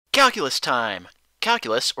Calculus time!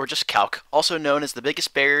 Calculus, or just calc, also known as the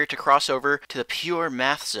biggest barrier to cross over to the pure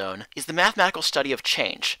math zone, is the mathematical study of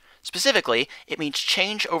change. Specifically, it means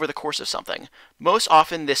change over the course of something. Most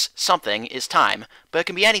often this something is time, but it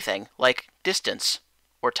can be anything, like distance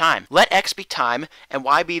or time. Let x be time and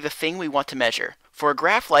y be the thing we want to measure. For a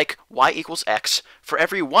graph like y equals x, for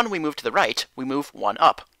every 1 we move to the right, we move 1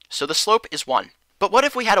 up. So the slope is 1. But what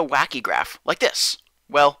if we had a wacky graph, like this?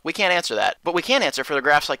 Well, we can't answer that, but we can answer for the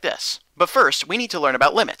graphs like this. But first, we need to learn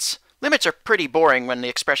about limits. Limits are pretty boring when the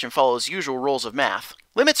expression follows usual rules of math.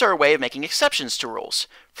 Limits are a way of making exceptions to rules.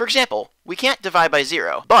 For example, we can't divide by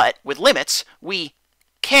 0, but with limits, we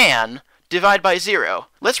can divide by 0.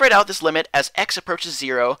 Let's write out this limit as x approaches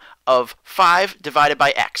 0 of 5 divided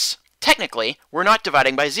by x. Technically, we're not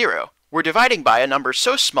dividing by 0. We're dividing by a number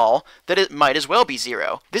so small that it might as well be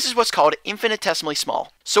 0. This is what's called infinitesimally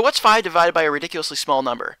small. So what's 5 divided by a ridiculously small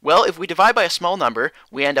number? Well, if we divide by a small number,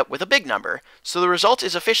 we end up with a big number. So the result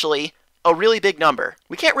is officially a really big number.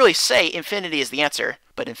 We can't really say infinity is the answer,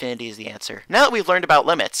 but infinity is the answer. Now that we've learned about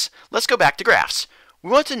limits, let's go back to graphs.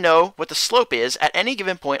 We want to know what the slope is at any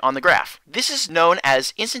given point on the graph. This is known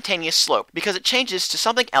as instantaneous slope because it changes to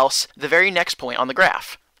something else the very next point on the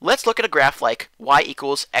graph. Let's look at a graph like y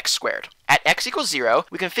equals x squared. At x equals 0,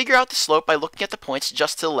 we can figure out the slope by looking at the points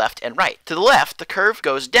just to the left and right. To the left, the curve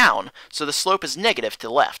goes down, so the slope is negative to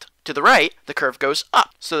the left. To the right, the curve goes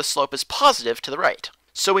up, so the slope is positive to the right.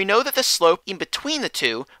 So we know that the slope in between the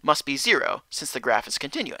two must be 0, since the graph is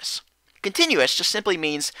continuous. Continuous just simply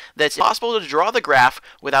means that it's possible to draw the graph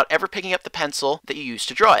without ever picking up the pencil that you used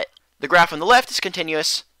to draw it. The graph on the left is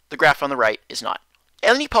continuous, the graph on the right is not.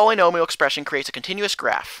 Any polynomial expression creates a continuous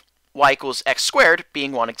graph, y equals x squared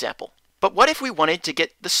being one example. But what if we wanted to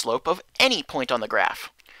get the slope of any point on the graph?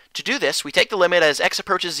 To do this, we take the limit as x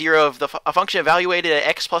approaches 0 of a function evaluated at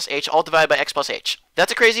x plus h all divided by x plus h.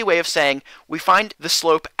 That's a crazy way of saying we find the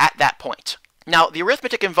slope at that point. Now, the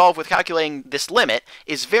arithmetic involved with calculating this limit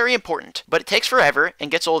is very important, but it takes forever and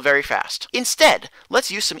gets old very fast. Instead, let's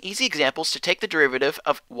use some easy examples to take the derivative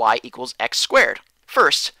of y equals x squared.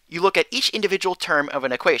 First, you look at each individual term of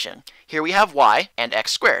an equation. Here we have y and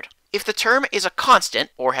x squared. If the term is a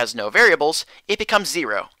constant, or has no variables, it becomes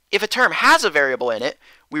 0. If a term has a variable in it,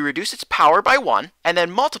 we reduce its power by 1, and then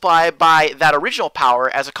multiply by that original power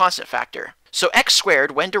as a constant factor. So x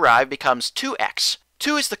squared, when derived, becomes 2x.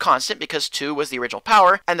 2 is the constant because 2 was the original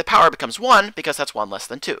power, and the power becomes 1 because that's 1 less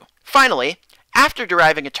than 2. Finally, after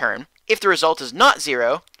deriving a term, if the result is not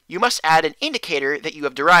 0, you must add an indicator that you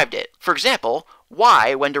have derived it. For example,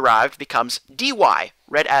 y when derived becomes dy,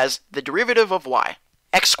 read as the derivative of y.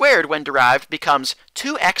 X squared when derived becomes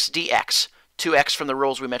 2x dx, 2x from the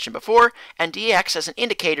rules we mentioned before, and dx as an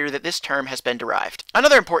indicator that this term has been derived.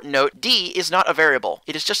 Another important note, d is not a variable.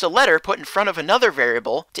 It is just a letter put in front of another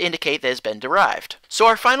variable to indicate that it has been derived. So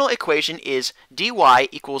our final equation is dy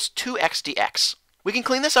equals 2x dx. We can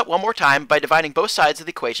clean this up one more time by dividing both sides of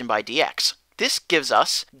the equation by dx. This gives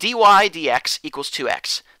us dy dx equals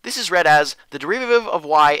 2x. This is read as the derivative of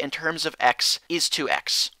y in terms of x is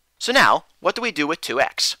 2x. So now, what do we do with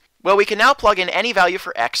 2x? Well, we can now plug in any value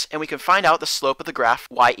for x, and we can find out the slope of the graph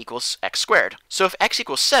y equals x squared. So if x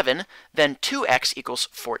equals 7, then 2x equals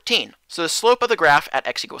 14. So the slope of the graph at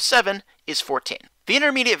x equals 7 is 14. The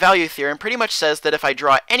intermediate value theorem pretty much says that if I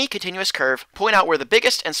draw any continuous curve, point out where the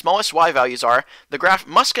biggest and smallest y values are, the graph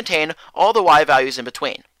must contain all the y values in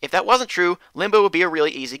between. If that wasn't true, limbo would be a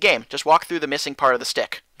really easy game. Just walk through the missing part of the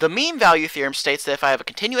stick. The mean value theorem states that if I have a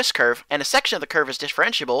continuous curve and a section of the curve is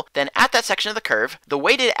differentiable, then at that section of the curve, the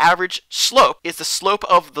weighted average slope is the slope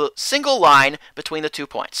of the single line between the 2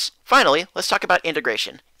 points. Finally, let's talk about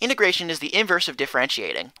integration. Integration is the inverse of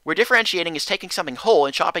differentiating. Where differentiating is taking something whole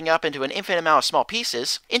and chopping it up into an infinite amount of small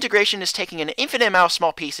pieces, integration is taking an infinite amount of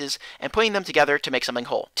small pieces and putting them together to make something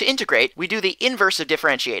whole. To integrate, we do the inverse of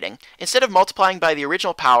differentiating. Instead of multiplying by the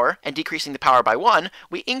original power and decreasing the power by 1,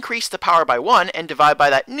 we increase the power by 1 and divide by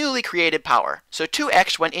that newly created power. So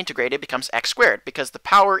 2x when integrated becomes x squared because the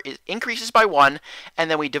power increases by 1 and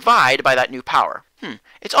then we divide by that new power.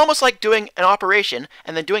 It's almost like doing an operation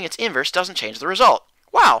and then doing its inverse doesn't change the result.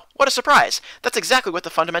 Wow, what a surprise! That's exactly what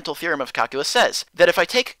the fundamental theorem of calculus says, that if I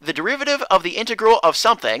take the derivative of the integral of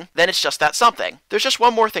something, then it's just that something. There's just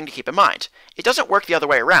one more thing to keep in mind. It doesn't work the other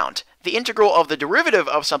way around. The integral of the derivative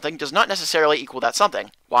of something does not necessarily equal that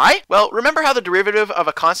something. Why? Well, remember how the derivative of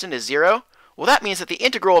a constant is 0? Well, that means that the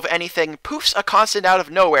integral of anything poofs a constant out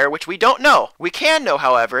of nowhere, which we don't know. We can know,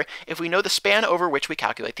 however, if we know the span over which we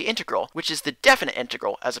calculate the integral, which is the definite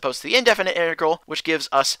integral, as opposed to the indefinite integral, which gives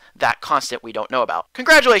us that constant we don't know about.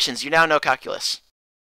 Congratulations, you now know calculus.